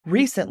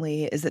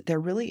recently is that there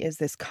really is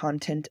this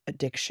content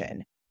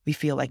addiction. We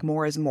feel like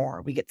more is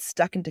more. We get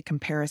stuck into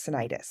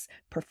comparisonitis,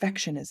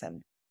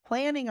 perfectionism,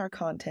 planning our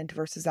content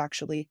versus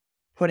actually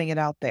putting it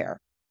out there.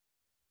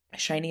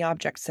 Shiny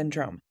object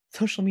syndrome,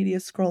 social media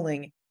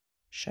scrolling,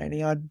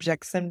 shiny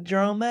object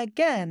syndrome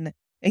again,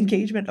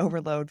 engagement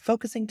overload,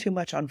 focusing too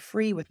much on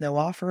free with no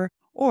offer,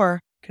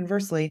 or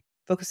conversely,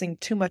 focusing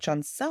too much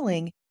on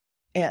selling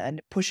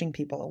and pushing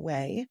people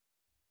away.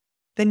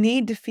 The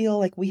need to feel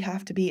like we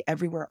have to be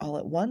everywhere all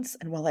at once.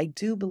 And while I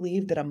do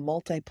believe that a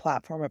multi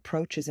platform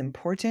approach is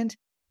important,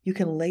 you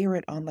can layer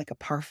it on like a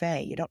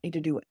parfait. You don't need to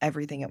do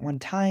everything at one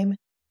time.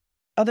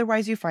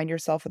 Otherwise, you find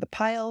yourself with a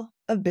pile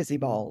of busy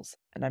balls.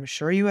 And I'm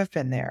sure you have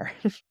been there.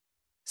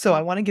 So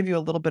I want to give you a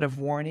little bit of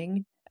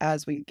warning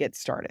as we get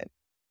started.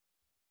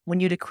 When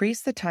you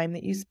decrease the time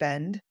that you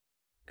spend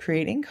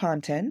creating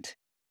content,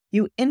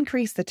 you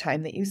increase the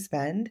time that you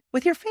spend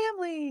with your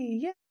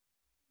family.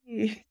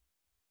 Yay!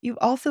 You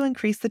also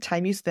increase the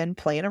time you spend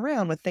playing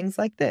around with things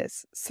like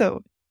this.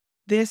 So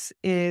this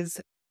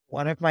is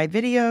one of my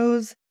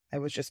videos. I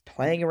was just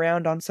playing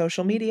around on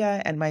social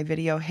media and my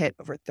video hit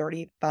over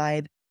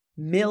 35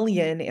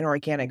 million in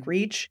organic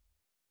reach.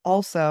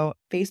 Also,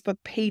 Facebook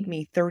paid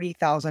me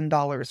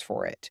 $30,000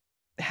 for it.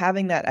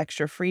 Having that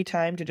extra free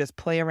time to just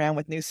play around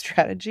with new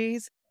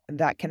strategies,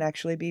 that can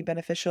actually be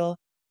beneficial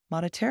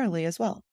monetarily as well.